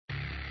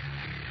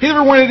Hey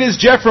everyone, it is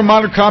Jeff from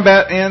Modern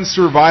Combat and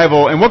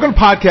Survival, and welcome to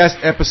podcast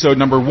episode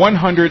number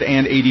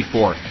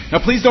 184. Now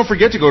please don't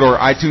forget to go to our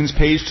iTunes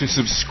page to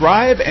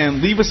subscribe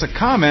and leave us a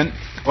comment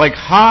like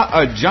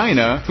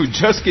Ha-A-Gina, who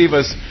just gave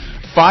us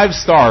 5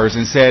 stars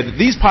and said,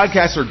 these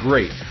podcasts are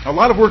great. A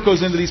lot of work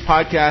goes into these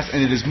podcasts,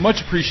 and it is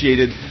much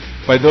appreciated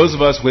by those of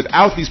us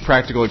without these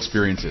practical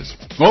experiences.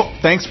 Well,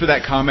 thanks for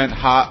that comment,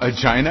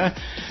 Ha-A-Gina.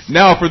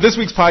 Now, for this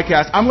week's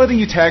podcast, I'm letting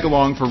you tag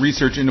along for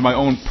research into my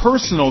own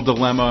personal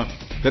dilemma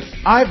that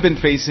I've been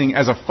facing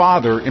as a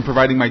father in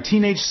providing my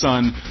teenage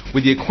son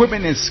with the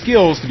equipment and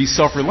skills to be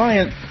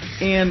self-reliant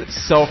and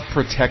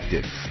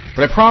self-protected.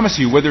 But I promise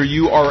you, whether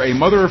you are a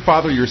mother or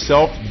father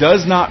yourself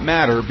does not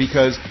matter,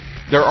 because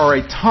there are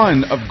a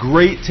ton of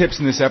great tips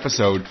in this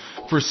episode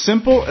for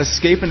simple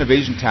escape and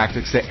evasion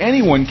tactics that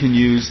anyone can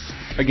use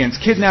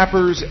against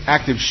kidnappers,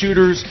 active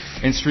shooters,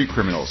 and street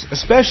criminals,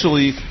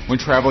 especially when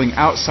traveling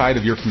outside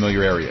of your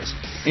familiar areas.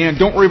 And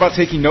don't worry about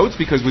taking notes,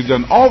 because we've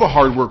done all the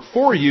hard work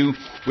for you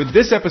with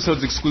this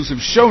episode's exclusive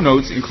show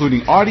notes,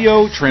 including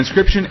audio,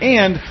 transcription,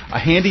 and a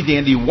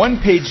handy-dandy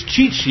one-page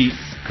cheat sheet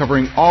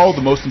covering all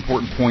the most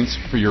important points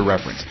for your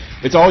reference.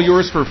 It's all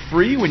yours for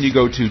free when you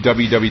go to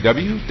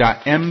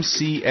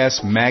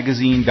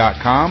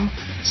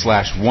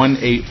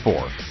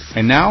www.mcsmagazine.com/184.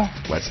 And now,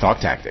 let's talk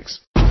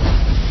tactics.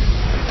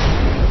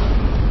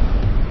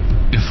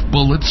 If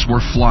bullets were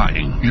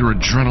flying, your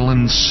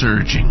adrenaline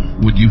surging,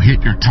 would you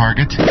hit your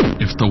target?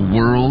 If the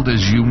world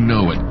as you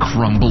know it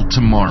crumbled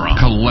tomorrow,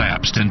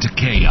 collapsed into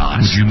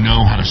chaos, would you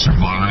know how to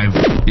survive?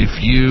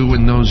 If you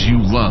and those you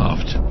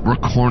loved were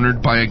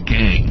cornered by a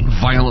gang,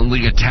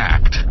 violently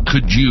attacked,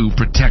 could you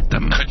protect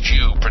them? Could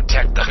you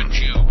protect them? Could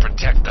you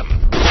protect them?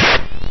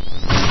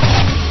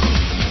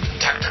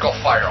 Tactical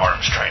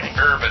firearms training,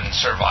 urban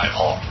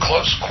survival,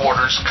 close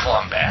quarters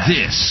combat.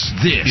 This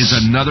is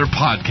another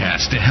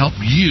podcast to help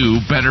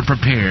you better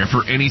prepare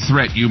for any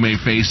threat you may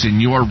face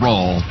in your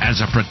role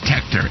as a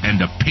protector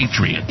and a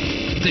patriot.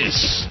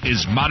 This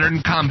is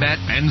Modern Combat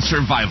and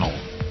Survival.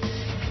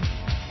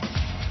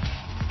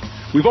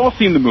 We've all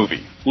seen the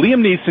movie.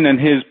 Liam Neeson and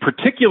his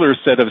particular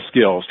set of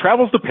skills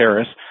travels to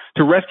Paris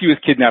to rescue his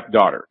kidnapped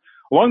daughter.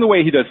 Along the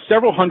way, he does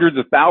several hundreds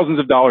of thousands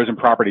of dollars in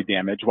property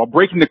damage while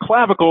breaking the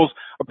clavicles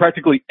of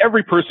practically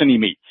every person he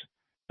meets.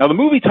 Now, the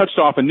movie touched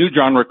off a new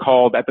genre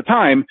called, at the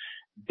time,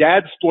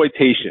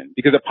 dadsploitation,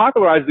 because it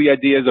popularized the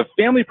ideas of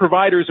family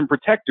providers and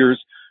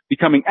protectors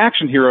becoming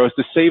action heroes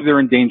to save their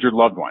endangered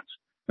loved ones.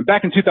 And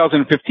back in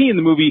 2015,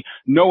 the movie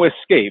No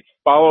Escape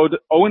followed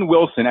Owen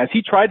Wilson as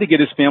he tried to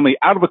get his family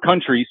out of a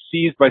country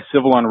seized by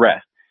civil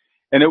unrest.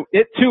 And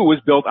it too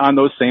was built on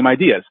those same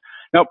ideas.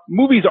 Now,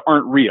 movies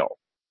aren't real,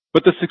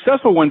 but the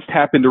successful ones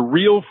tap into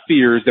real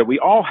fears that we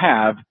all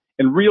have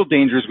and real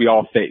dangers we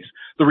all face.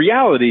 The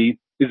reality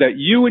is that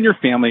you and your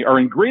family are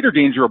in greater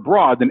danger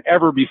abroad than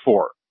ever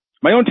before.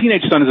 My own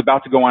teenage son is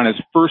about to go on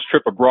his first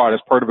trip abroad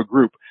as part of a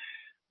group,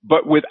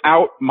 but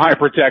without my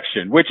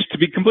protection, which, to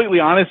be completely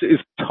honest,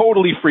 is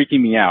totally freaking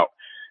me out.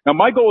 Now,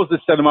 my goal is to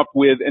set him up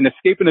with an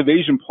escape and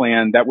evasion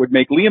plan that would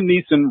make Liam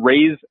Neeson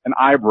raise an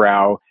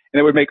eyebrow, and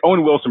it would make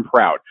Owen Wilson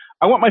proud.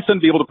 I want my son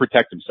to be able to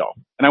protect himself,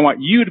 and I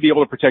want you to be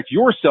able to protect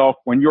yourself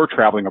when you're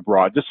traveling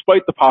abroad,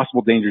 despite the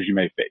possible dangers you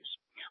may face.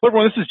 Hello,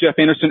 everyone. This is Jeff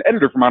Anderson,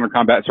 editor for Modern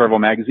Combat and Survival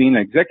Magazine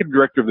and executive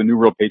director of the New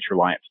World Patriot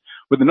Alliance,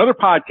 with another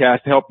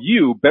podcast to help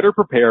you better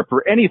prepare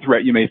for any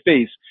threat you may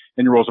face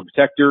in your roles as a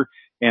protector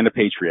and a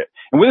patriot.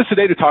 And with us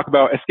today to talk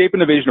about escape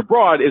and evasion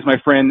abroad is my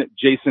friend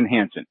Jason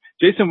Hanson.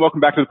 Jason, welcome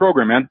back to the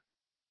program, man.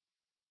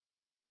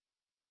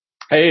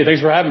 Hey,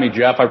 thanks for having me,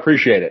 Jeff. I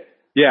appreciate it.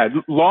 Yeah,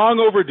 long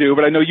overdue,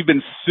 but I know you've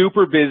been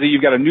super busy.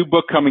 You've got a new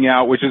book coming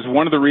out, which is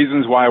one of the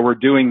reasons why we're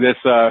doing this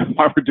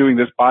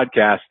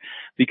podcast,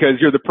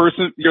 because you're the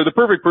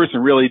perfect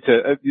person really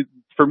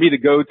for me to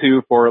go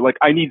to for, like,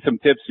 I need some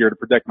tips here to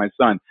protect my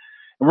son.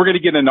 And we're going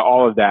to get into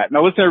all of that.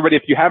 Now listen, everybody,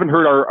 if you haven't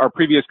heard our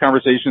previous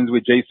conversations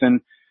with Jason,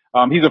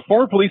 he's a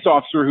former police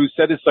officer who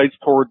set his sights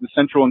toward the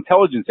Central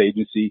Intelligence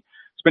Agency,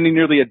 spending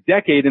nearly a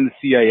decade in the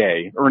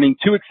CIA, earning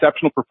 2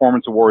 exceptional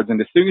performance awards and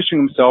distinguishing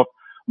himself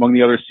among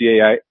the other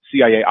CIA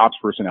ops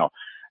personnel.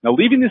 Now,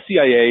 leaving the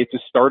CIA to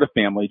start a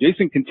family,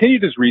 Jason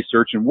continued his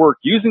research and work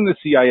using the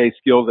CIA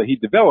skills that he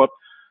developed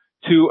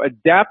to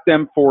adapt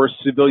them for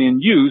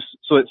civilian use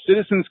so that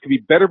citizens could be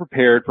better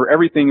prepared for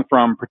everything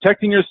from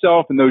protecting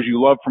yourself and those you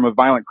love from a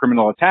violent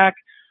criminal attack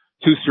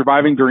to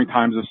surviving during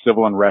times of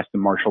civil unrest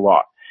and martial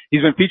law.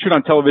 He's been featured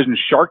on television's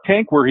Shark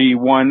Tank, where he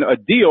won a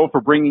deal for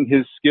bringing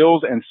his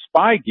skills and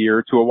spy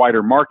gear to a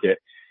wider market.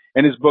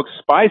 And his book,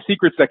 Spy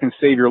Secrets That Can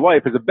Save Your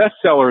Life, is a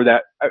bestseller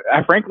that,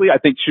 frankly, I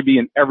think should be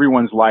in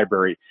everyone's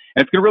library.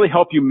 And it's going to really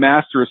help you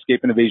master escape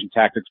and evasion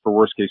tactics for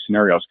worst-case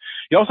scenarios.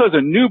 He also has a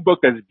new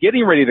book that's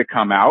getting ready to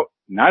come out.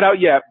 Not out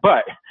yet,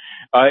 but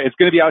it's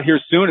going to be out here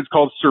soon. It's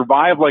called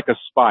Survive Like a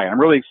Spy. I'm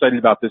really excited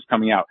about this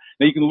coming out.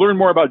 Now, you can learn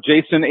more about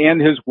Jason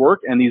and his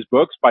work and these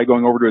books by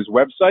going over to his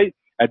website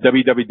at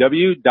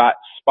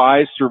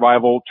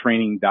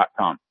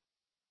www.spysurvivaltraining.com.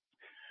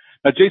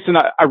 Now, Jason,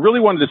 I really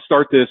wanted to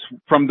start this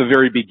from the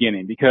very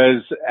beginning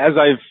because as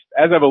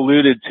I've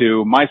alluded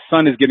to, my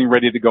son is getting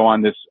ready to go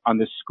on this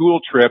school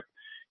trip.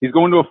 He's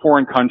going to a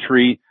foreign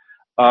country.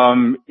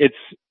 On the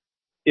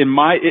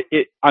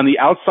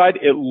outside,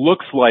 it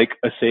looks like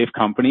a safe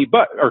country,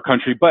 but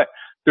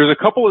there's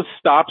a couple of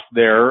stops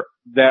there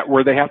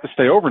where they have to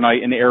stay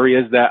overnight in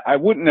areas that I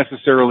wouldn't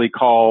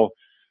call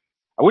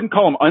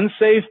them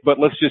unsafe, but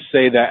let's just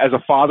say that as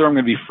a father, I'm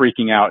going to be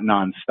freaking out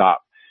nonstop.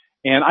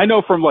 And I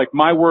know from like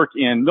my work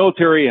in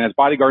military and as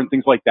bodyguard and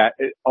things like that,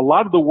 a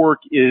lot of the work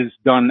is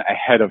done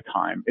ahead of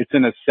time. It's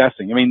in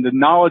assessing. I mean, the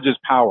knowledge is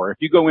power. If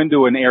you go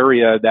into an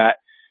area that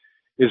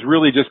is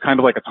really just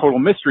kind of like a total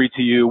mystery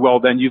to you, well,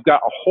 then you've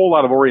got a whole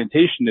lot of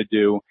orientation to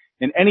do.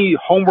 And any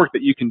homework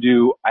that you can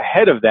do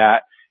ahead of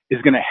that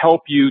is going to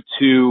help you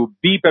to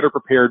be better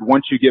prepared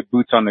once you get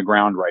boots on the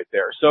ground right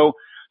there. So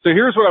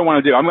here's what I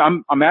want to do.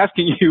 I'm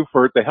asking you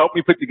to help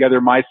me put together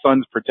my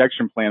son's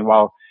protection plan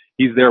while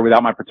he's there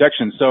without my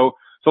protection. So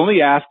let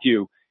me ask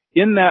you,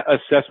 in that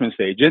assessment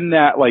stage, in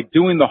that like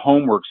doing the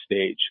homework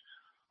stage,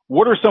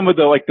 what are some of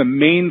the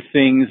main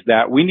things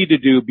that we need to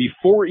do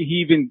before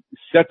he even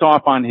sets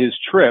off on his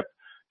trip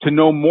to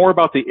know more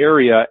about the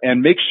area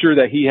and make sure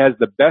that he has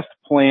the best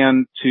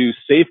plan to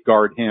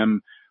safeguard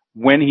him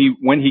when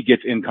he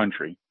gets in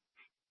country?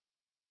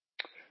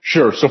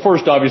 Sure. So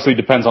first, obviously,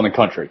 depends on the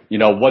country. You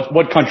know,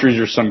 what country is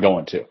your son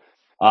going to?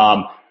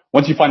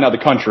 Once you find out the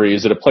country,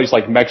 is it a place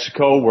like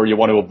Mexico where you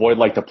want to avoid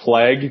like the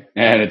plague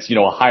and it's,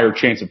 a higher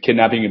chance of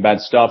kidnapping and bad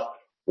stuff?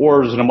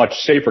 Or is it a much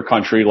safer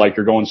country like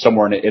you're going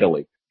somewhere in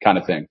Italy kind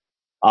of thing?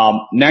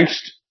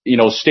 Next,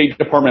 State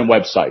Department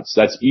websites.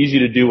 That's easy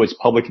to do. It's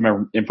public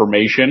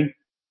information.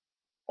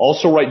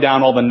 Also write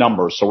down all the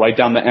numbers. So write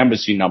down the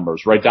embassy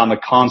numbers, write down the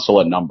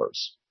consulate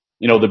numbers.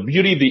 The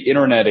beauty of the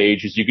internet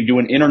age is you can do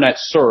an internet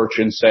search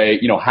and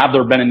say, have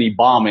there been any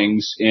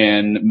bombings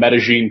in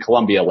Medellin,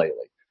 Colombia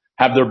lately?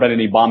 Have there been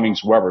any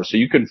bombings wherever? So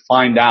you can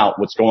find out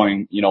what's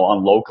going,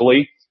 on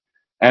locally.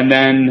 And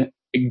then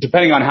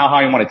depending on how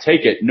high you want to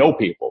take it, know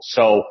people.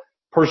 So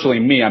personally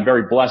me, I'm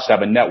very blessed to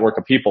have a network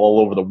of people all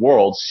over the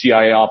world,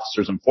 CIA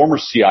officers and former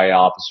CIA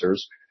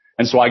officers.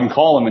 And so I can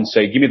call them and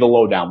say, give me the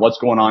lowdown. What's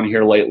going on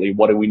here lately?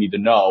 What do we need to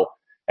know?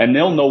 And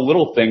they'll know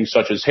little things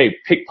such as, hey,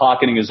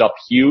 pickpocketing is up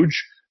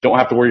huge. Don't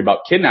have to worry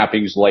about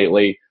kidnappings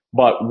lately,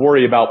 but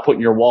worry about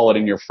putting your wallet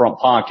in your front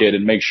pocket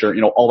and make sure,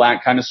 all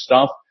that kind of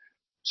stuff.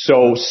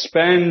 So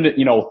spend,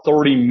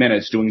 30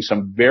 minutes doing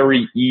some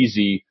very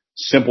easy,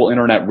 simple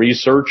internet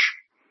research.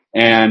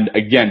 And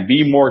again,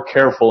 be more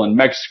careful in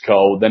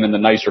Mexico than in the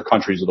nicer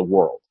countries of the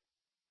world.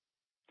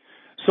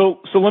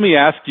 So let me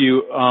ask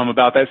you,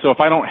 about that. So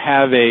if I don't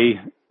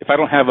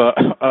have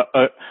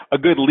a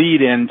good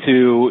lead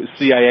into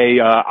CIA,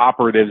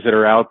 operatives that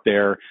are out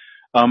there,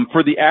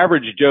 for the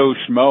average Joe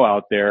Schmo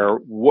out there,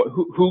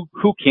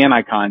 who can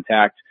I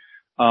contact?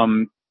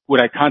 Would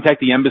I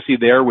contact the embassy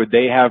there? Would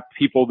they have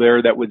people there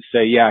that would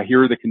say, yeah,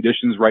 here are the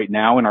conditions right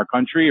now in our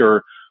country?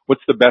 Or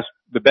what's the best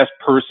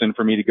person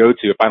for me to go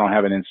to if I don't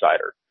have an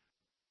insider?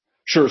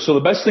 Sure. So the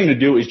best thing to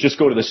do is just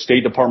go to the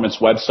State Department's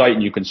website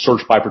and you can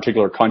search by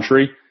particular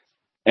country.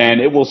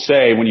 And it will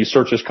say, when you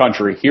search this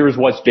country, here's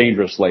what's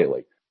dangerous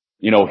lately.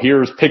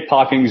 Here's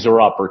pickpocketings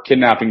are up or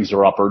kidnappings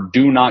are up or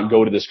do not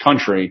go to this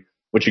country,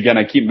 which again,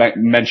 I keep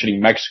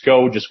mentioning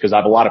Mexico just because I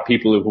have a lot of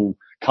people who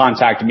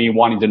contact me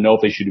wanting to know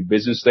if they should do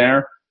business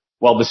there.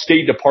 Well, the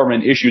State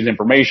Department issues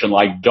information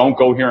like, don't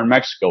go here in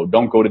Mexico,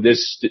 don't go to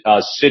this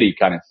city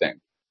kind of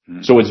thing.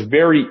 Mm-hmm. So it's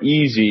very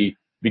easy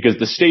because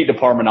the State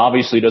Department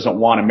obviously doesn't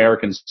want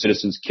American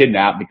citizens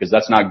kidnapped because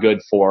that's not good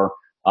for,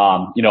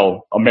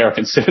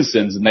 American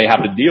citizens and they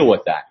have to deal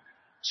with that.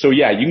 So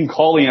yeah, you can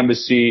call the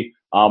embassy.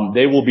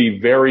 They will be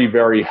very,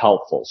 very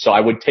helpful. So I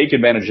would take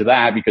advantage of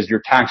that because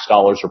your tax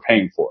dollars are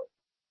paying for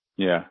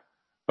it. Yeah.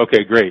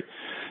 Okay, great.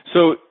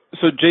 So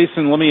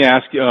Jason, let me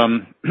ask,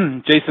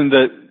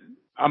 Jason,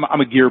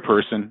 I'm a gear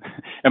person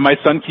and my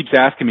son keeps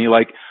asking me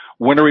like,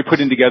 when are we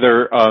putting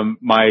together,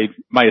 my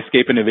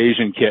escape and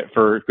evasion kit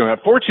for going out?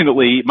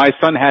 Fortunately, my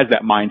son has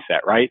that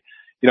mindset, right?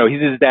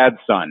 He's his dad's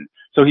son.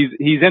 So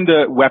he's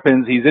into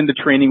weapons. He's into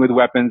training with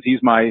weapons.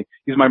 He's my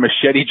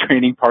machete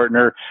training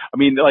partner. I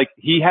mean, like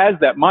he has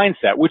that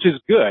mindset, which is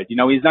good.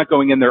 He's not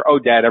going in there, oh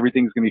dad,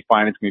 everything's going to be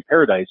fine. It's going to be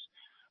paradise.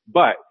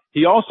 But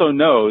he also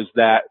knows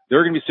that there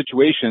are going to be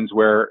situations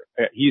where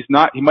he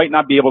might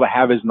not be able to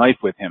have his knife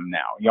with him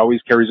now. He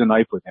always carries a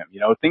knife with him,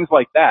 things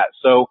like that.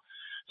 So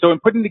in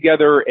putting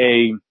together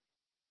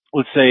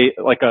let's say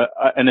like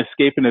an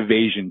escape and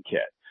evasion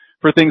kit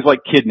for things like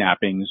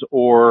kidnappings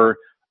or,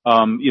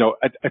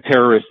 a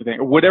terrorist thing,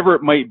 or whatever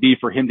it might be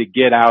for him to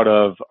get out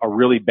of a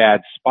really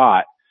bad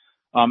spot.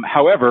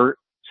 However,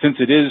 since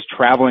it is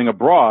traveling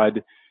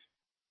abroad,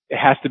 it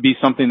has to be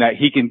something that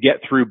he can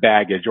get through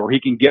baggage or he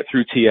can get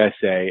through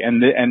TSA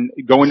and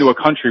go into a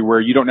country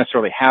where you don't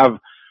necessarily have,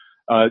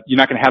 you're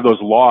not going to have those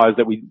laws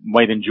that we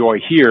might enjoy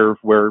here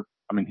where,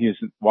 he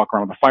doesn't walk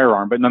around with a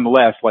firearm, but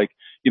nonetheless, like,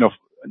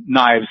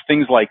 knives,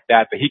 things like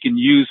that he can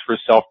use for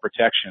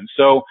self-protection.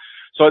 So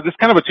this is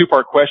kind of a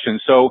two-part question.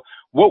 So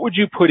what would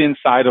you put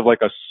inside of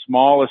like a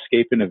small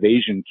escape and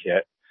evasion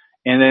kit?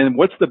 And then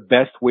what's the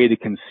best way to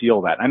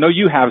conceal that? I know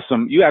you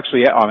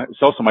actually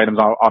sell some items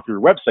off your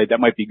website that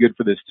might be good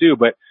for this too,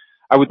 but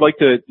I would like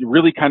to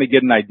really kind of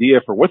get an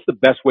idea for what's the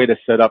best way to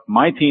set up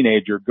my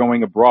teenager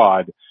going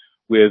abroad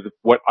with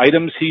what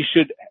items he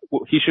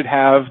should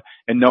have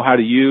and know how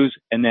to use,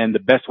 and then the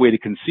best way to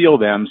conceal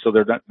them so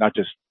they're not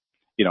just,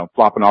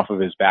 flopping off of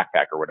his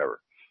backpack or whatever.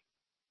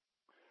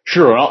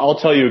 Sure. I'll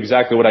tell you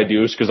exactly what I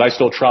do is because I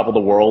still travel the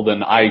world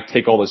and I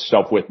take all this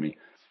stuff with me.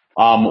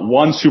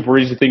 One super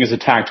easy thing is a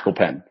tactical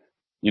pen.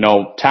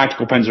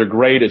 Tactical pens are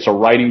great. It's a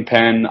writing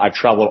pen. I've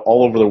traveled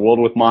all over the world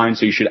with mine,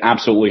 so you should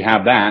absolutely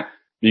have that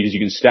because you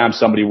can stab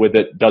somebody with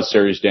it, does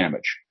serious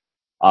damage.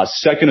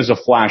 Second is a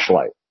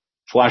flashlight.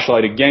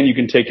 Flashlight, again, you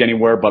can take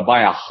anywhere, but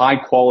buy a high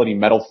quality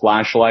metal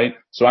flashlight.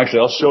 So actually,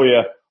 I'll show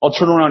you. I'll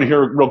turn around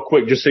here real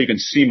quick just so you can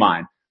see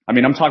mine. I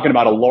mean, I'm talking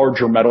about a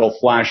larger metal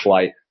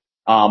flashlight.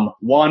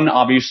 One,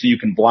 obviously you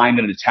can blind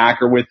an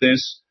attacker with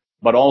this,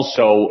 but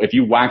also if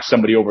you whack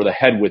somebody over the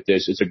head with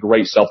this, it's a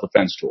great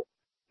self-defense tool.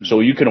 So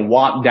you can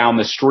walk down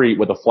the street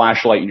with a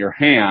flashlight in your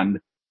hand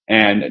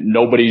and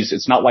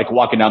it's not like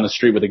walking down the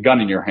street with a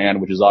gun in your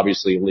hand, which is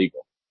obviously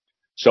illegal.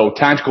 So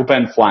tactical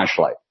pen,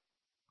 flashlight.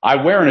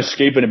 I wear an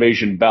escape and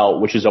evasion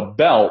belt, which is a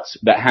belt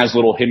that has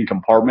little hidden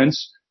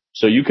compartments.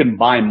 So you can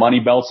buy money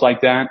belts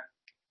like that.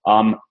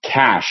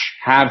 Cash,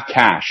 have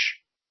cash.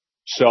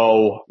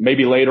 So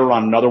maybe later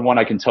on another one,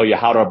 I can tell you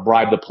how to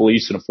bribe the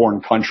police in a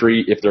foreign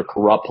country if they're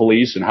corrupt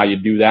police and how you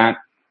do that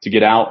to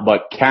get out.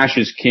 But cash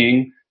is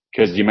king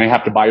because you may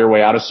have to buy your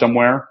way out of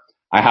somewhere.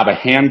 I have a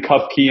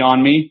handcuff key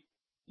on me.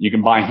 You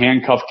can buy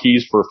handcuff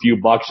keys for a few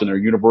bucks and they're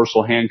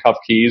universal handcuff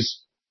keys.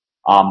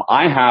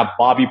 I have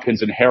bobby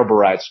pins and hair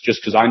barrettes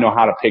just because I know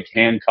how to pick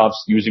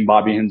handcuffs using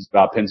bobby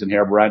pins and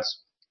hair barrettes.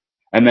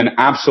 And then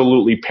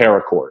absolutely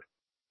paracord.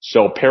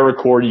 So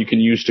paracord you can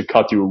use to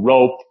cut through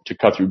rope, to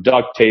cut through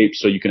duct tape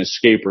so you can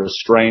escape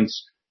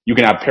restraints. You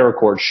can have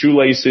paracord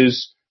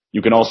shoelaces.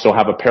 You can also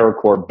have a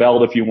paracord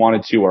belt if you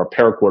wanted to, or a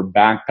paracord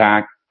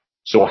backpack.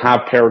 So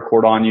have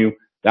paracord on you.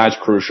 That's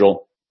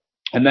crucial.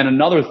 And then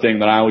another thing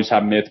that I always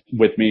have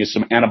with me is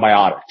some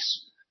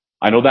antibiotics.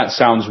 I know that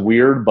sounds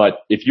weird,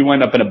 but if you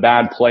end up in a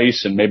bad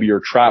place and maybe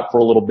you're trapped for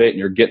a little bit and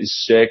you're getting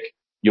sick,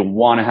 you'll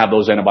want to have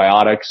those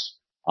antibiotics.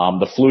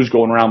 The flu's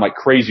going around like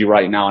crazy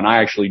right now, and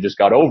I actually just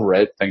got over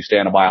it thanks to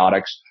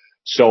antibiotics.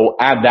 So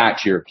add that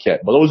to your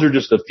kit. But those are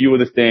just a few of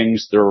the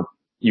things.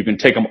 You can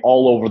take them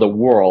all over the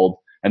world,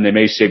 and they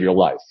may save your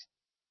life.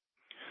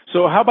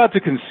 So how about to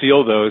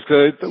conceal those?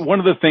 'Cause one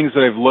of the things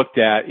that I've looked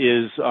at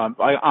is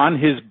on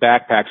his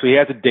backpack. So he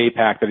has a day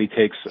pack that he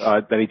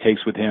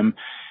takes with him.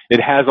 It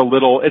has a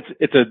little.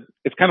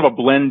 It's kind of a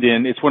blend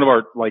in. It's one of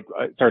our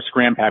it's our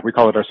Scram pack. We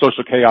call it our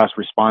Social Chaos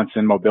Response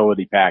and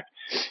Mobility Pack,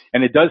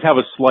 and it does have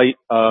a slight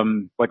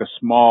like a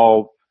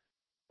small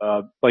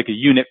like a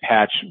unit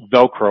patch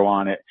Velcro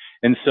on it.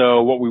 And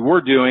so what we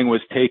were doing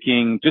was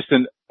taking just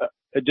an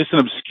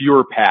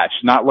obscure patch,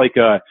 not like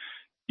a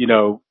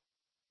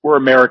we're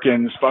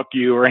Americans, fuck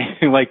you, or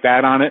anything like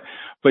that on it,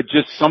 but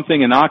just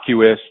something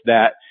innocuous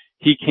that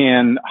he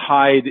can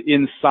hide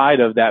inside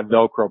of that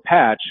Velcro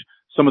patch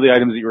some of the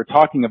items that you were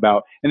talking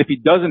about. And if he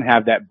doesn't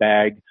have that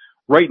bag,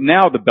 right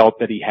now the belt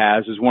that he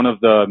has is one of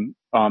the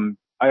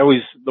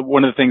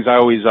one of the things I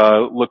always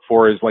look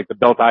for is like the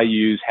belt I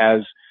use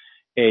has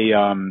a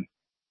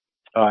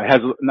has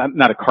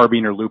not a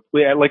carbiner loop,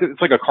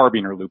 it's like a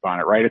carbiner loop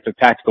on it, right? It's a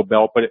tactical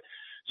belt, but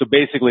so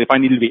basically, if I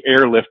needed to be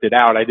airlifted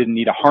out, I didn't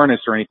need a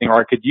harness or anything, or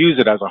I could use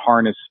it as a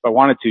harness if I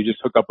wanted to, just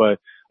hook up a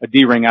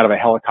D-ring out of a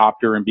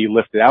helicopter and be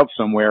lifted out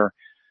somewhere.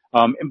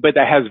 But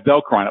that has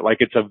Velcro on it, like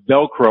it's a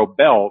Velcro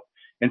belt.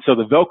 And so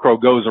the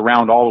Velcro goes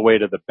around all the way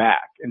to the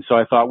back. And so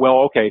I thought,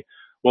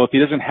 if he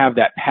doesn't have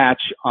that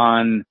patch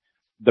on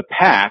the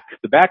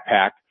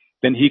backpack,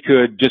 then he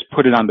could just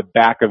put it on the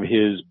back of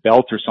his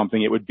belt or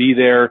something. It would be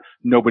there.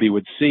 Nobody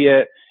would see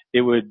it.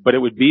 But it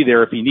would be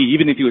there if he needed,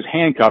 even if he was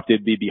handcuffed,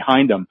 it'd be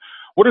behind him.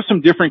 What are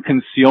some different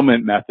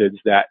concealment methods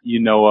that you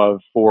know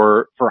of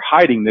for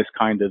hiding this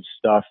kind of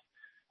stuff,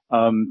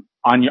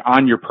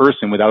 on your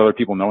person without other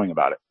people knowing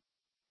about it?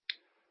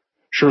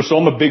 Sure. So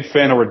I'm a big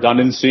fan of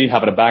redundancy,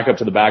 having a backup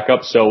to the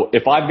backup. So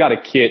if I've got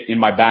a kit in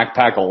my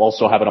backpack, I'll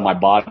also have it on my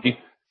body.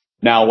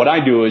 Now, what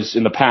I do is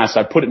in the past,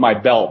 I put it in my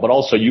belt, but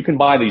also you can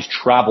buy these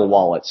travel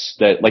wallets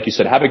that, like you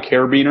said, have a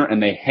carabiner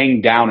and they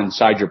hang down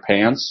inside your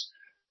pants.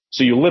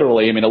 So you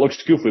literally, it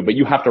looks goofy, but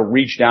you have to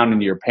reach down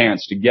into your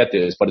pants to get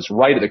this, but it's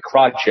right at the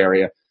crotch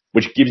area,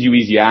 which gives you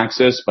easy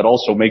access, but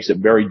also makes it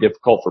very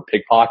difficult for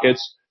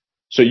pickpockets.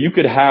 So you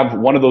could have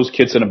one of those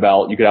kits in a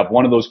belt. You could have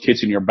one of those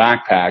kits in your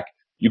backpack.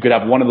 You could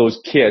have one of those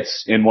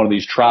kits in one of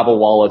these travel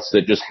wallets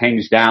that just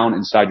hangs down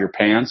inside your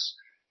pants.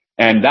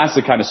 And that's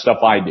the kind of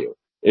stuff I do,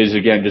 is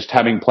again, just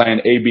having plan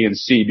A, B, and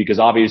C, because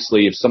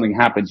obviously if something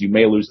happens, you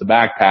may lose the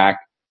backpack,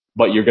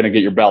 but you're going to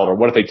get your belt. Or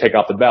what if they take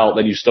off the belt?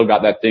 Then you still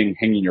got that thing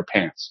hanging in your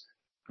pants.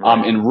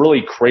 Right. In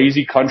really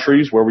crazy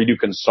countries where we do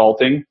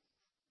consulting,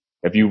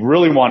 if you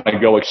really want to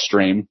go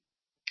extreme,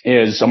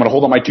 is I'm going to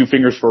hold up my two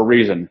fingers for a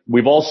reason.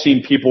 We've all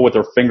seen people with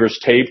their fingers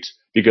taped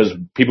because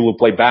people who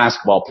play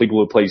basketball, people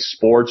who play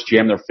sports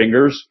jam their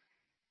fingers.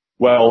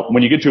 Well,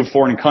 when you get to a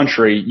foreign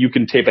country, you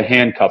can tape a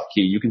handcuff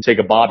key. You can take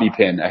a bobby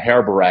pin, a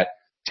hair barrette,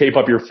 tape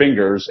up your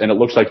fingers, and it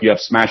looks like you have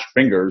smashed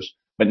fingers,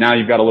 but now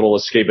you've got a little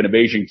escape and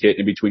evasion kit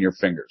in between your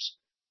fingers.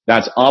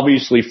 That's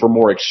obviously for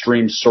more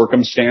extreme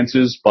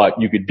circumstances, but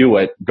you could do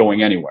it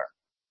going anywhere.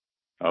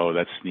 Oh,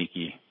 that's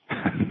sneaky.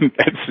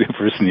 That's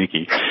super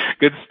sneaky.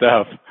 Good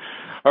stuff.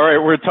 All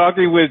right, we're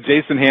talking with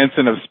Jason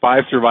Hanson of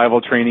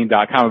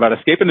SpySurvivalTraining.com about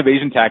escape and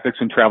evasion tactics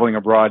when traveling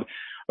abroad.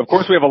 Of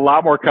course, we have a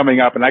lot more coming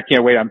up, and I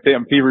can't wait. I'm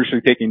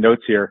feverishly taking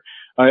notes here,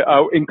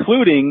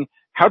 including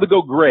how to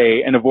go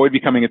gray and avoid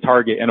becoming a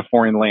target in a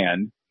foreign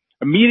land,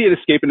 immediate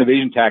escape and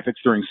evasion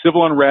tactics during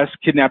civil unrest,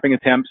 kidnapping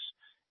attempts,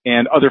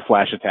 and other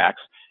flash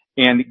attacks,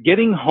 and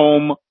getting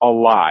home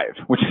alive,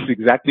 which is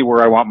exactly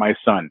where I want my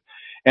son,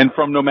 and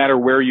from no matter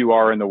where you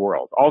are in the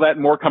world. All that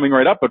and more coming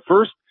right up, but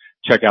first,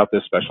 check out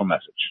this special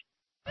message.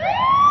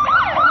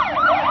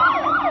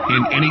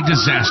 In any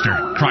disaster,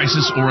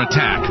 crisis, or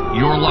attack,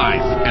 your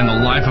life and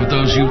the life of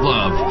those you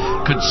love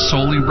could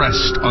solely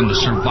rest on the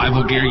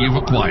survival gear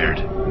you've acquired.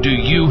 Do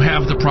you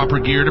have the proper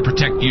gear to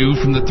protect you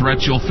from the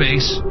threats you'll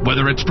face?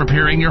 Whether it's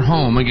preparing your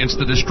home against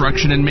the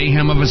destruction and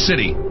mayhem of a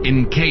city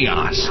in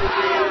chaos,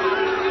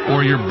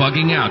 or you're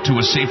bugging out to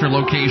a safer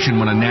location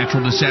when a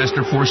natural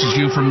disaster forces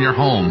you from your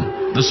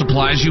home, the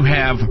supplies you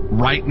have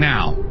right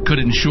now could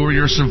ensure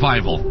your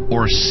survival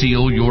or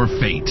seal your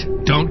fate.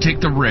 Don't take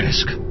the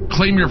risk.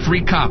 Claim your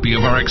free copy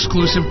of our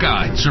exclusive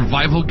guide,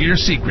 Survival Gear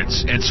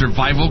Secrets, at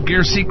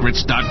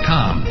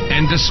survivalgearsecrets.com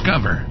and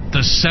discover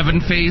the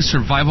 7-phase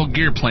survival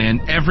gear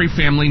plan every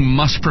family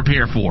must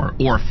prepare for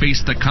or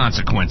face the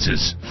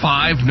consequences.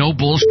 5 no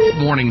bullshit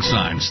warning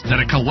signs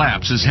that a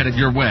collapse is headed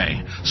your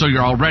way, so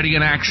you're already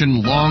in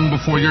action long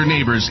before your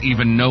neighbors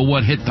even know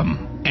what hit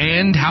them.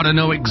 And how to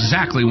know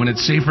exactly when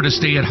it's safer to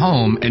stay at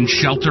home and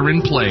shelter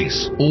in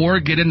place, or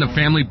get in the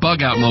family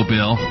bug-out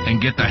mobile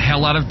and get the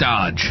hell out of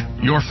Dodge.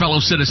 Your fellow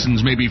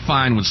citizens may be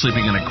fine with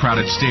sleeping in a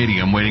crowded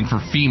stadium waiting for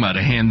FEMA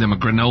to hand them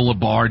a granola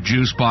bar,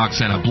 juice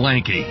box, and a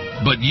blankie.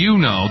 But you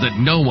know that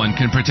no one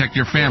can protect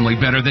your family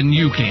better than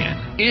you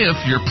can, if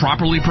you're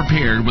properly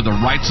prepared with the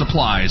right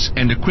supplies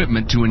and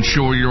equipment to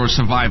ensure your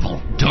survival.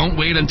 Don't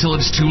wait until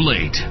it's too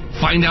late.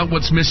 Find out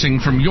what's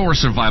missing from your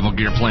survival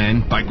gear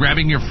plan by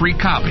grabbing your free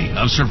copy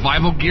of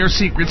Survival Gear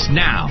Secrets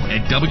now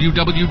at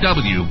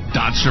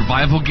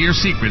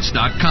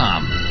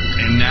www.survivalgearsecrets.com.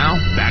 And now,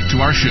 back to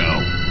our show.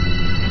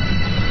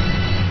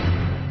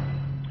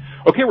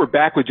 Okay, we're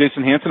back with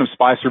Jason Hanson of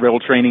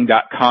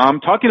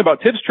SpySurvivalTraining.com, talking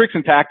about tips, tricks,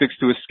 and tactics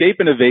to escape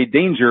and evade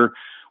danger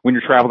when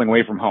you're traveling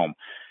away from home.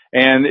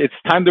 And it's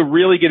time to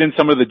really get in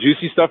some of the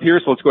juicy stuff here,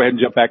 so let's go ahead and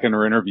jump back into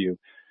our interview.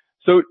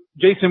 So,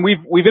 Jason,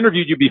 we've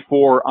interviewed you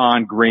before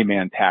on gray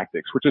man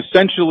tactics, which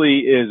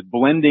essentially is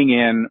blending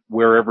in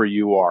wherever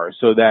you are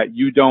so that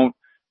you don't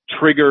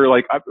trigger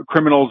like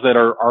criminals that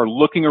are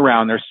looking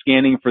around, they're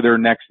scanning for their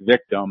next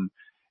victim,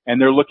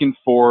 and they're looking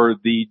for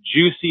the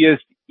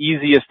juiciest,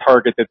 easiest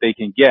target that they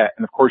can get.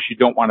 And of course, you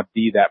don't want to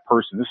be that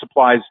person. This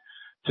applies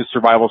to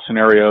survival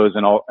scenarios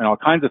and all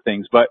kinds of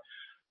things. But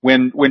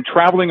when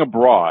traveling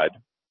abroad,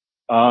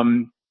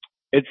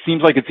 it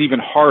seems like it's even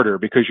harder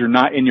because you're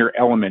not in your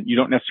element. You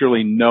don't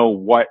necessarily know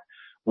what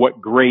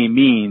gray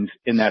means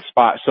in that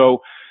spot.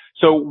 So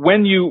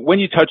when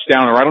you touch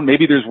down, or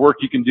maybe there's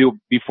work you can do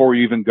before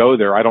you even go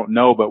there. I don't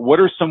know, but what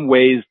are some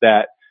ways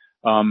that,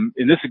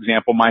 in this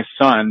example, my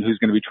son, who's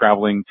going to be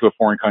traveling to a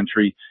foreign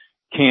country,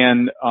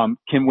 can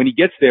when he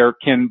gets there,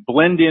 can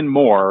blend in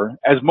more,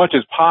 as much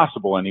as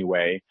possible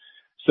anyway,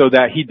 so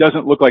that he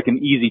doesn't look like an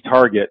easy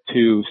target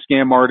to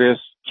scam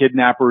artists,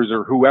 kidnappers,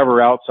 or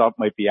whoever else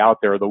might be out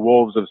there, the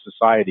wolves of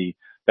society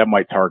that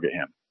might target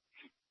him.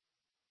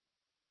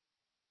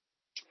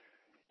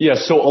 Yeah,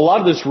 so a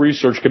lot of this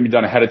research can be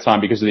done ahead of time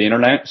because of the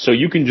internet. So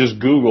you can just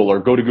Google or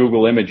go to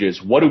Google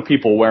Images, what do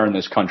people wear in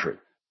this country?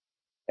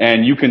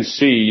 And you can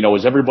see,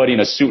 is everybody in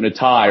a suit and a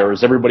tie, or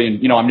is everybody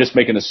in, I'm just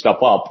making this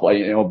stuff up.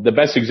 The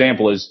best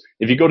example is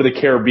if you go to the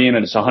Caribbean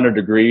and it's 100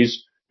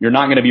 degrees, you're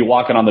not going to be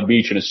walking on the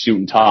beach in a suit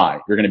and tie.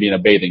 You're going to be in a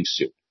bathing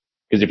suit.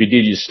 Because if you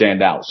did, you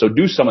stand out. So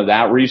do some of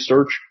that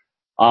research.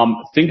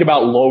 Think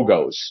about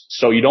logos.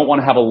 So you don't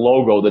want to have a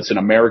logo that's an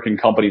American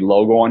company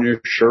logo on your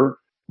shirt.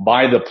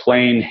 Buy the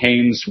plain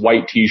Hanes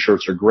white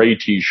t-shirts or gray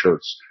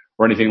t-shirts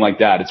or anything like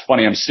that. It's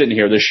funny, I'm sitting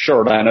here, this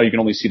shirt, I know you can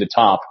only see the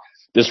top.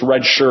 This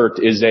red shirt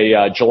is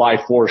a July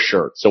 4th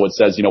shirt. So it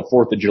says,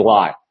 4th of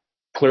July.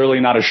 Clearly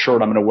not a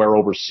shirt I'm going to wear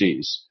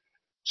overseas.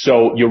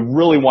 So you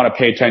really want to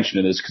pay attention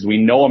to this because we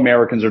know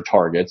Americans are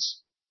targets.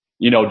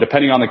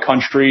 Depending on the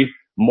country,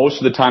 most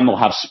of the time they'll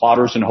have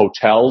spotters in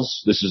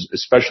hotels. This is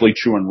especially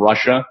true in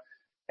Russia.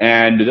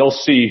 And they'll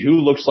see who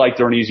looks like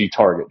they're an easy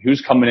target,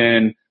 who's coming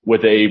in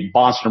with a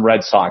Boston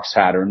Red Sox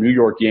hat or New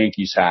York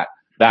Yankees hat,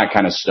 that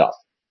kind of stuff.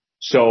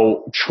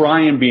 So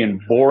try and be as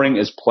boring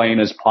as plain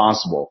as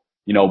possible.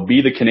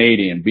 Be the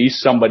Canadian, be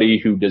somebody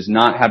who does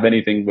not have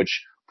anything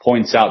which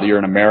points out that you're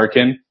an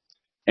American.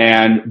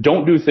 and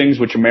don't do things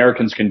which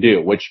Americans can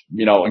do, which,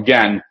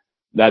 again,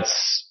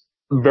 that's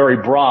very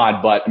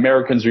broad, but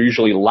Americans are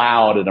usually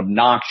loud and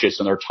obnoxious,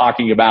 and they're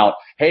talking about,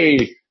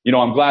 hey,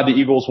 I'm glad the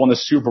Eagles won the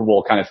Super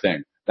Bowl kind of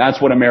thing.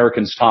 That's what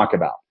Americans talk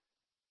about.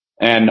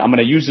 And I'm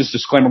going to use this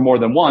disclaimer more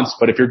than once,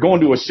 but if you're going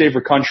to a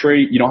safer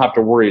country, you don't have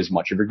to worry as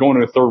much. If you're going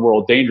to a third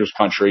world dangerous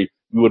country,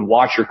 you would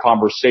watch your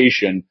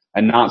conversation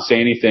and not say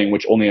anything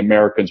which only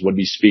Americans would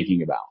be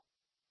speaking about.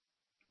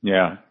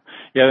 Yeah.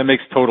 Yeah, that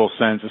makes total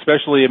sense.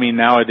 Especially,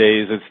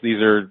 nowadays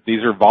these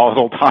are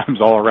volatile times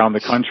all around the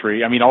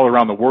country. All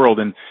around the world.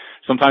 And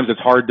sometimes it's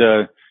hard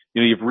to,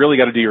 you've really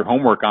got to do your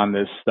homework on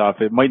this stuff.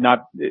 It might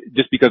not,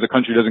 just because a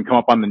country doesn't come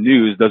up on the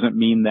news doesn't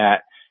mean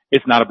that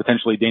it's not a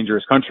potentially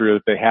dangerous country or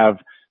that they have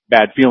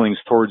bad feelings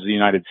towards the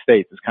United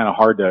States. It's kind of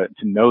hard to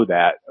know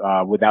that,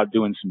 without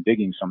doing some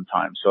digging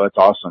sometimes. So that's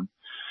awesome.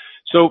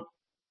 So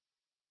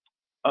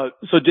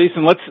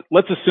Jason,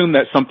 let's assume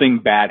that something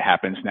bad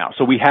happens now.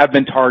 So we have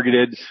been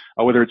targeted,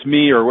 whether it's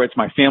me or it's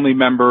my family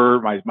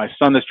member, my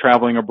son that's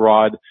traveling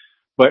abroad,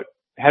 but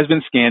has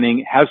been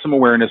scanning, has some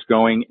awareness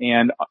going,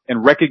 and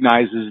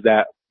recognizes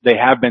that they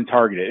have been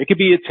targeted. It could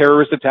be a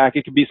terrorist attack,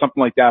 it could be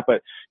something like that, but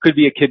it could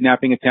be a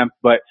kidnapping attempt.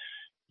 But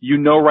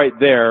right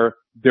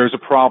there's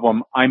a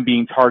problem. I'm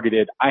being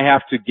targeted. I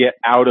have to get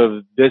out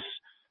of this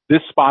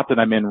spot that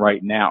I'm in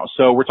right now.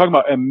 So we're talking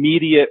about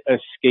immediate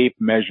escape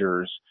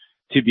measures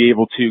to be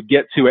able to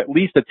get to at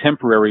least a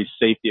temporary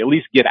safety, at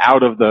least get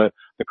out of the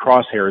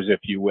crosshairs, if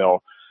you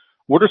will.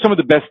 What are some of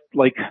the best,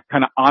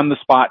 kind of on the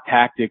spot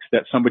tactics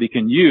that somebody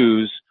can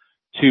use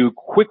to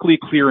quickly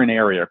clear an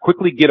area,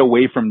 quickly get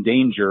away from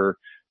danger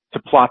to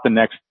plot the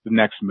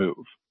next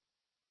move?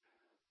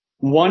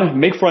 One,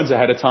 make friends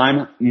ahead of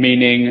time,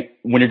 meaning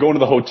when you're going to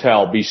the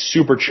hotel, be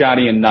super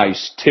chatty and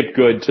nice, tip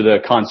good to the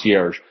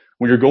concierge.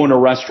 When you're going to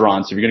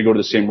restaurants, if you're going to go to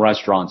the same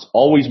restaurants,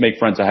 always make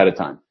friends ahead of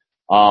time.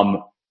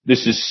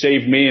 This has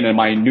saved me, and in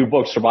my new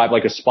book, Survive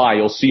Like a Spy,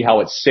 you'll see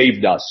how it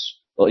saved us,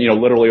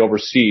 literally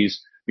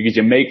overseas, because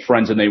you make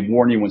friends and they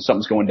warn you when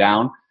something's going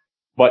down.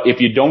 But if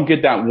you don't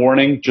get that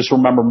warning, just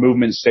remember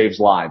movement saves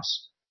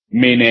lives,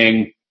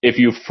 meaning if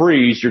you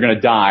freeze, you're going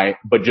to die,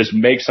 but just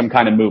make some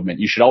kind of movement.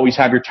 You should always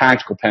have your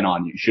tactical pen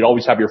on you. You should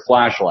always have your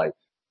flashlight.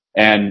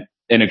 And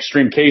in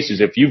extreme cases,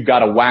 if you've got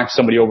to whack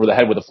somebody over the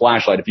head with a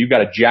flashlight, if you've got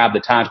to jab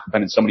the tactical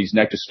pen in somebody's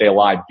neck to stay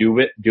alive, do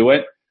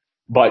it,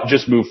 but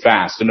just move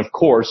fast. And of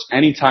course,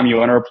 anytime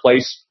you enter a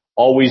place,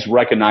 always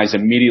recognize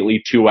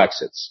immediately 2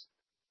 exits,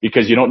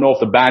 because you don't know if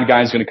the bad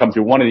guy is going to come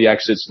through one of the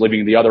exits,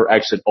 leaving the other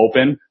exit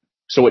open.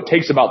 So it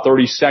takes about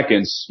 30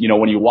 seconds,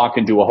 when you walk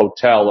into a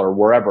hotel or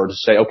wherever, to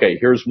say, okay,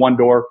 here's one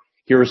door,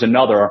 here's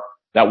another.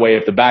 That way,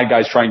 if the bad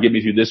guys try and get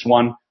me through this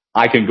one,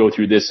 I can go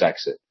through this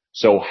exit.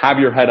 So have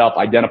your head up,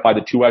 identify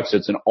the 2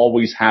 exits, and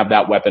always have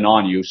that weapon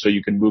on you so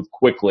you can move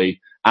quickly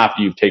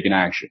after you've taken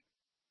action.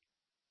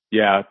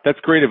 Yeah, that's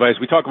great advice.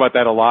 We talk about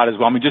that a lot as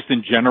well. Just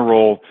in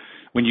general,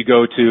 when you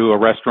go to a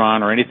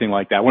restaurant or anything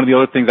like that, one of the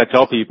other things I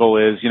tell people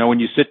is, when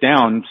you sit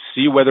down,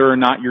 see whether or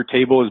not your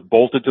table is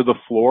bolted to the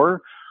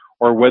floor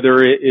or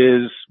whether it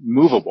is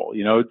movable.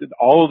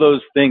 All of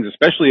those things,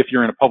 especially if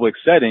you're in a public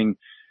setting,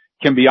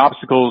 can be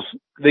obstacles.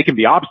 They can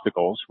be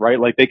obstacles, right?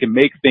 They can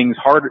make things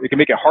harder. It can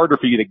make it harder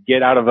for you to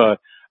get out of a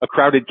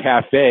crowded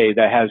cafe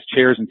that has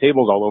chairs and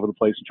tables all over the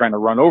place and trying to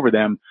run over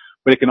them.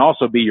 But it can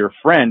also be your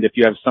friend if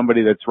you have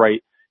somebody that's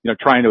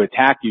trying to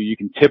attack you. You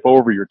can tip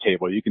over your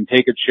table. You can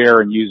take a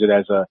chair and use it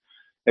as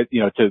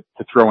to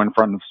throw in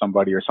front of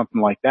somebody or something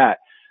like that.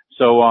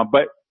 So,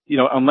 but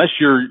unless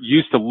you're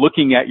used to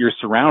looking at your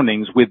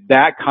surroundings with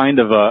that kind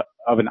of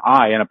an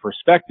eye and a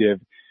perspective,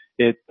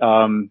 that's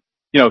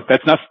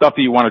not stuff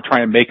that you want to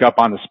try and make up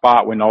on the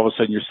spot when all of a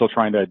sudden you're still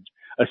trying to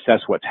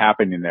assess what's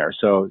happening there.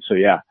 So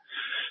yeah.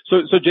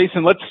 So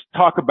Jason, let's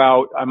talk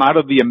about, I'm out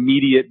of the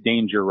immediate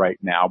danger right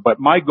now, but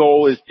my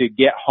goal is to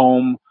get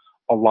home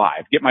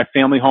alive, get my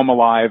family home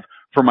alive.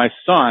 For my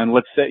son,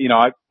 let's say,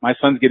 my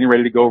son's getting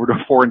ready to go over to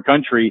a foreign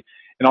country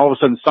and all of a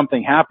sudden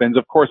something happens.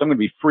 Of course, I'm going to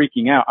be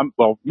freaking out.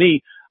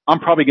 I'm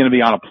probably going to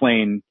be on a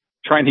plane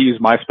trying to use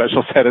my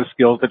special set of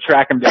skills to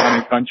track him down in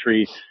the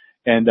country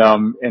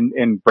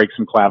and break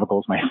some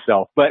clavicles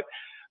myself. But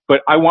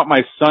I want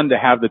my son to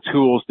have the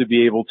tools to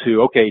be able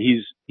to, okay,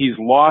 he's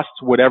lost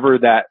whatever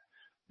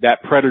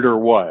that predator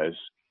was.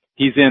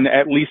 He's in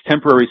at least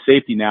temporary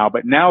safety now,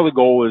 but now the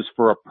goal is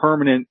for a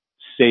permanent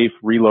safe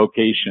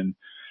relocation.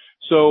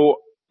 So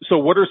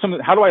what are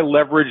how do I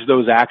leverage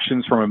those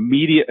actions from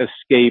immediate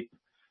escape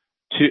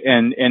to,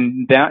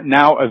 and that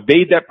now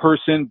evade that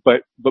person,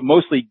 but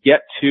mostly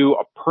get to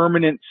a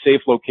permanent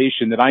safe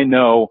location that I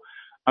know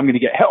I'm going to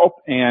get help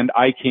and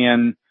I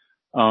can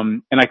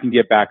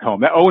get back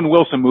home. That Owen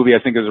Wilson movie,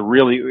 I think, is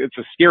it's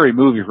a scary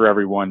movie for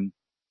everyone,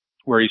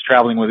 where he's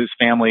traveling with his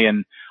family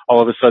and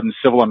all of a sudden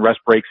civil unrest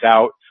breaks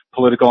out,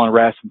 political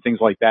unrest and things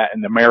like that.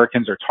 And the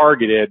Americans are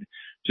targeted,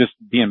 just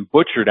being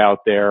butchered out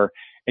there.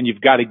 And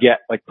you've got to get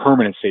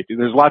permanent safety.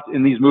 There's lots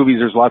in these movies.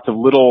 There's lots of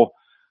little,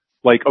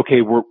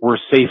 okay, we're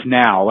safe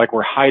now.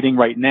 We're hiding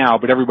right now,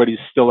 but everybody's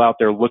still out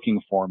there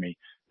looking for me.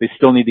 they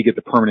still need to get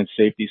the permanent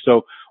safety.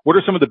 So what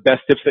are some of the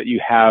best tips that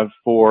you have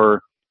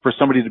for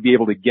somebody to be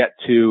able to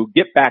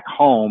get back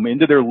home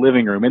into their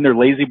living room, in their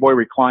lazy boy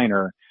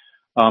recliner,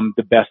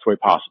 the best way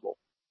possible?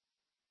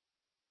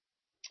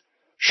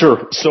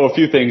 Sure. So a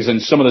few things,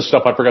 and some of the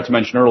stuff I forgot to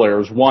mention earlier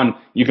is, one,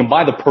 you can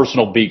buy the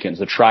personal beacons,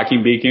 the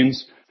tracking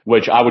beacons,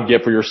 which I would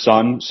get for your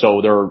son.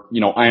 So they're,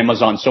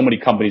 Amazon, so many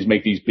companies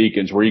make these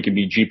beacons where you can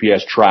be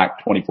GPS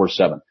tracked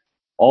 24/7.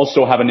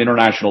 Also have an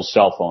international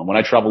cell phone. When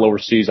I travel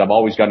overseas, I've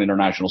always got an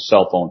international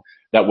cell phone.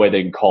 That way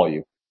they can call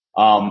you.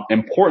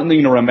 Important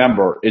thing to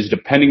remember is,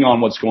 depending on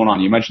what's going on,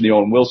 you mentioned the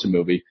Owen Wilson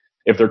movie.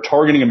 If they're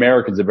targeting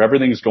Americans, if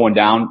everything's going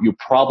down, you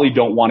probably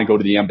don't want to go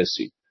to the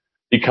embassy,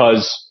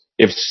 because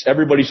if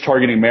everybody's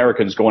targeting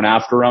Americans going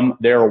after them,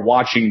 they're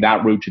watching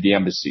that route to the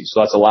embassy. So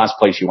that's the last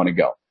place you want to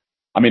go.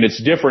 I mean,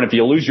 it's different if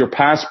you lose your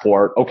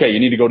passport. Okay, you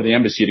need to go to the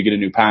embassy to get a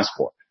new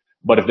passport.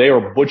 But if they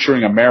are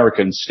butchering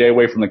Americans, stay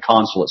away from the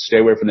consulate, stay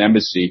away from the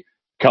embassy,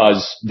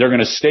 because they're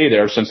going to stay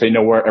there since they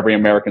know where every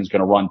American's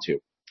going to run to.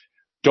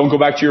 Don't go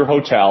back to your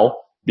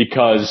hotel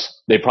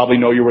because they probably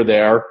know you were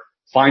there.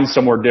 Find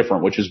somewhere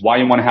different, which is why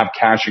you want to have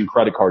cash and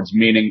credit cards,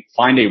 meaning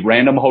find a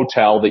random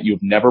hotel that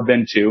you've never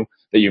been to,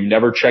 that you've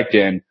never checked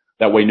in.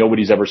 That way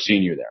nobody's ever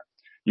seen you there.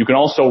 You can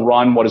also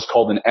run what is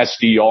called an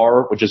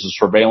SDR, which is a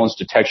surveillance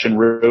detection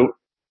route.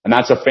 And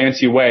that's a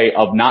fancy way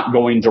of not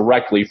going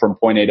directly from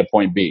point A to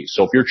point B.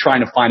 So if you're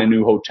trying to find a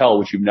new hotel,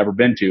 which you've never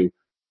been to,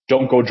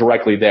 don't go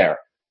directly there.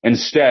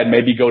 Instead,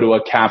 maybe go to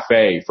a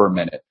cafe for a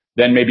minute.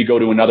 Then maybe go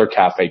to another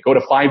cafe. Go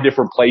to 5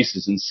 different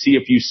places and see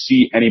if you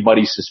see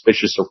anybody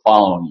suspicious or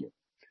following you.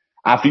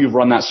 After you've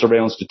run that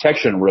surveillance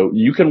detection route,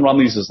 you can run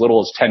these as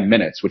little as 10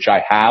 minutes, which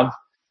I have.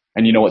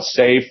 And you know it's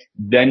safe,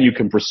 then you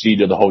can proceed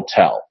to the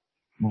hotel.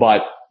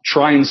 But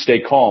try and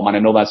stay calm. And I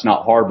know that's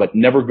not hard, but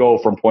never go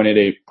from point A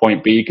to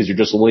point B, because you're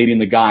just leading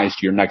the guys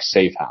to your next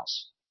safe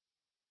house.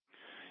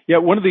 Yeah,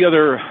 one of the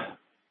other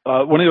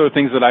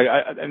things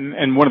that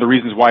and one of the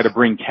reasons why to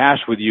bring cash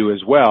with you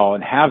as well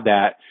and have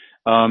that,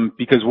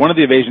 because one of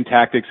the evasion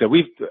tactics that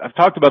I've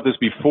talked about this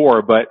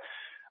before, but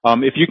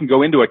if you can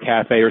go into a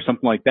cafe or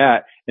something like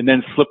that and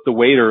then flip the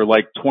waiter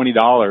like $20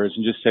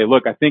 and just say,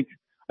 look, I think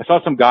I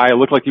saw some guy, it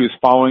looked like he was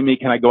following me.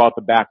 Can I go out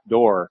the back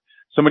door?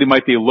 Somebody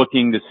might be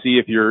looking to see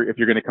if you're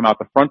going to come out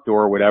the front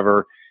door or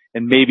whatever.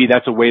 And maybe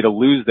that's a way to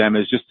lose them,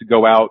 is just to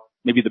go out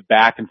maybe the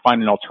back and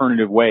find an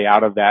alternative way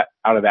out of that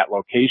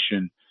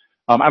location.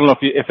 I don't know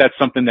if that's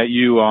something that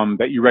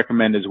you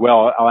recommend as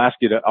well. I'll ask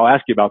you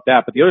about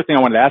that. But the other thing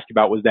I wanted to ask you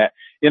about was that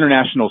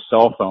international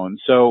cell phone.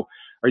 So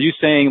are you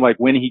saying, like,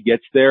 when he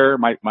gets there,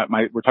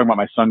 we're talking about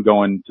my son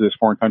going to this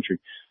foreign country.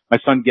 My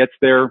son gets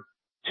there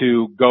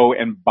to go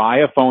and buy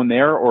a phone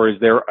there, or is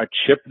there a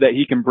chip that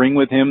he can bring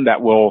with him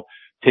that will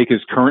take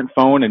his current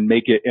phone and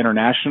make it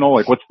international?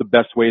 Like, what's the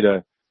best way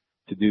to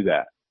do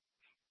that?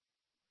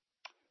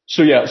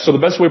 So the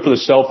best way for the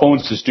cell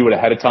phones is just do it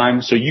ahead of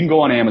time. So you can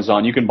go on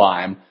Amazon, you can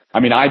buy them. I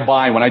mean,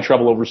 when I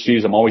travel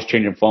overseas, I'm always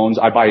changing phones.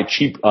 I buy a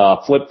cheap,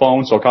 flip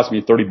phone, so it costs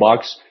me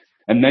 $30.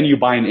 And then you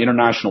buy an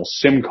international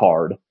SIM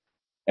card.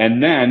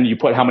 And then you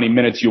put how many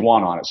minutes you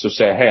want on it. So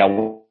say, hey, I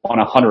want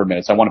 100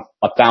 minutes. I want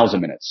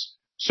 1,000 minutes.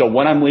 So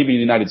when I'm leaving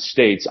the United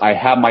States, I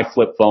have my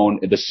flip phone,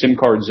 the SIM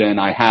card's in,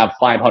 I have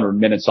 500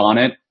 minutes on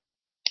it,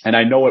 and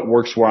I know it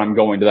works where I'm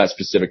going to that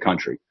specific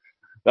country.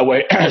 That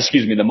way,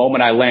 the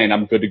moment I land,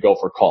 I'm good to go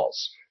for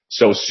calls.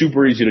 So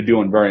super easy to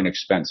do and very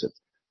inexpensive.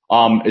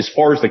 As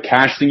far as the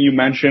cash thing you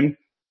mentioned,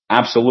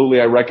 absolutely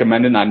I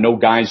recommend it. And I know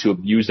guys who have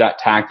used that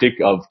tactic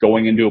of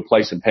going into a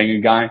place and paying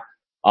a guy.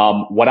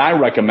 What I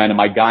recommend, and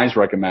my guys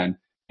recommend,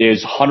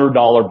 is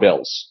 $100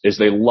 bills. Is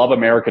they love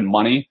American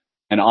money.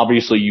 And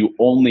obviously you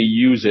only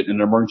use it in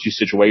an emergency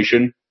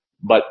situation.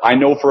 But I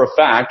know for a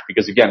fact,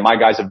 because again, my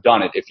guys have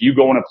done it. If you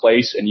go in a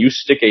place and you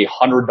stick a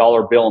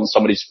 $100 bill in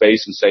somebody's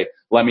face and say,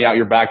 let me out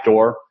your back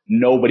door,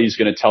 nobody's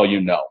going to tell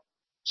you no.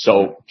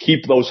 So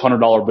keep those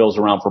 $100 bills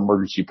around for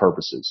emergency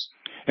purposes.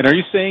 And are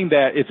you saying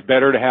that it's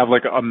better to have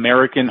like an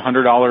American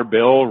 $100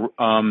 bill,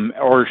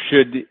 or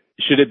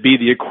should it be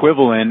the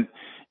equivalent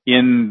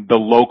in the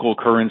local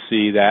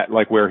currency that,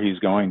 like, where he's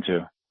going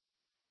to?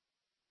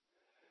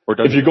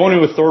 If you're going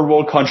to a third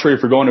world country,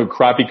 if you're going to a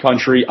crappy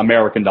country,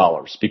 American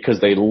dollars, because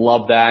they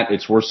love that.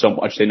 It's worth so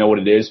much. They know what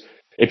it is.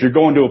 If you're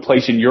going to a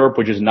place in Europe,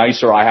 which is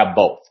nicer, I have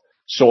both.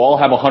 So I'll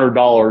have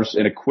 $100,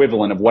 an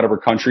equivalent of whatever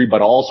country,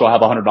 but I'll also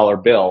have a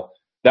 $100 bill.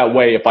 That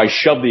way, if I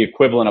shove the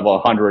equivalent of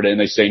 100 and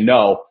they say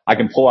no, I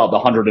can pull out the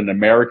 100 in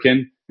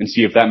American and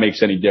see if that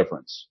makes any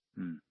difference.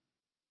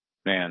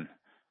 Man.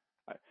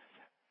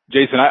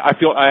 Jason,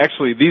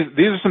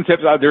 these are some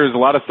tips. There's a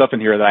lot of stuff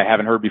in here that I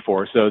haven't heard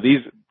before. So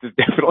this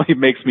definitely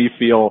makes me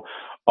feel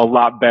a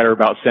lot better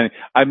about sending.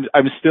 I'm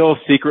still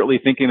secretly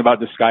thinking about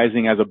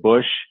disguising as a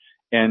bush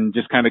and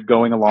just kind of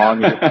going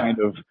along and kind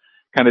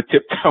of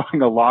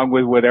tiptoeing along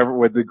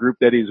with the group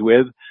that he's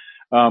with.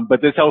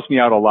 But this helps me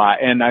out a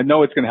lot, and I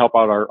know it's going to help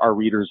out our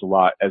readers a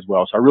lot as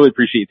well. So I really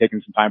appreciate you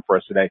taking some time for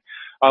us today.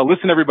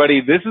 Listen,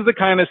 everybody, this is the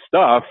kind of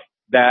stuff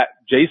that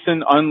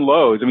Jason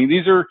unloads. I mean,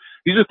 these are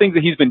These are things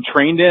that he's been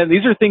trained in.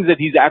 These are things that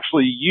he's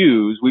actually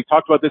used. We've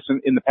talked about this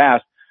in the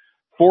past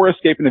for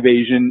escape and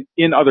evasion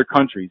in other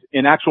countries,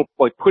 in actual,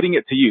 like, putting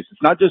it to use.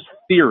 It's not just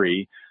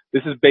theory.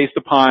 This is based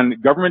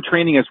upon government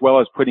training as well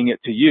as putting it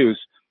to use.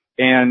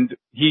 And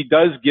he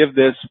does give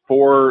this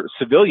for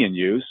civilian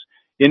use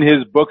in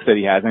his books that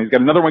he has. And he's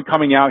got another one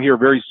coming out here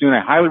very soon. I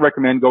highly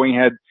recommend going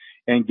ahead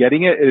and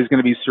getting it. It is going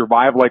to be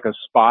Survive Like a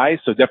Spy,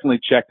 so definitely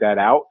check that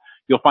out.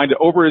 You'll find it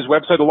over his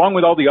website, along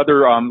with all the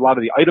other, a lot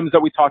of the items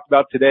that we talked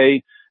about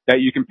today that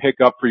you can pick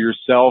up for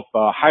yourself.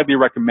 Highly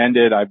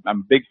recommended. I'm a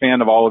big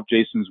fan of all of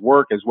Jason's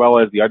work as well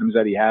as the items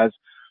that he has.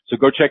 So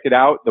go check it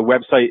out. The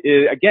website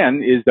is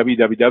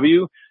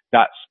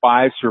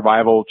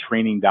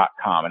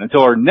www.spysurvivaltraining.com. And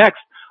until our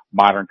next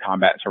Modern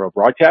Combat and Survival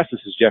broadcast,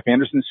 this is Jeff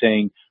Anderson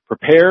saying,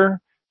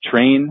 prepare,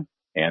 train,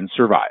 and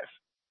survive.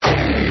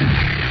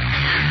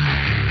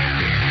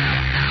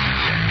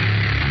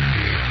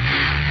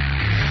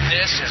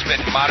 This has been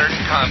Modern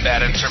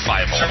Combat and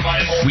Survival.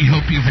 We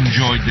hope you've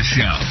enjoyed the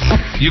show.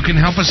 You can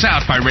help us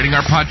out by rating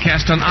our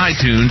podcast on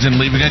iTunes and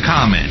leaving a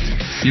comment.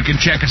 You can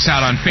check us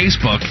out on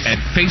Facebook at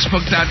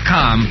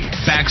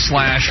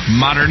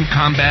facebook.com/Modern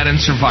Combat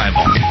and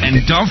Survival.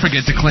 And don't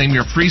forget to claim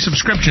your free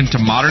subscription to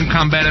Modern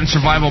Combat and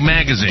Survival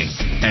magazine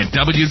at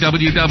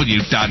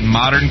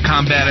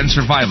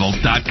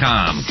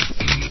www.moderncombatandsurvival.com.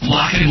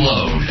 Lock and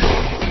load.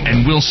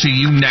 And we'll see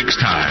you next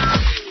time.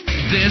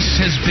 This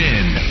has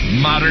been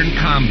Modern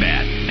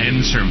Combat and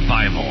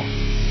Survival.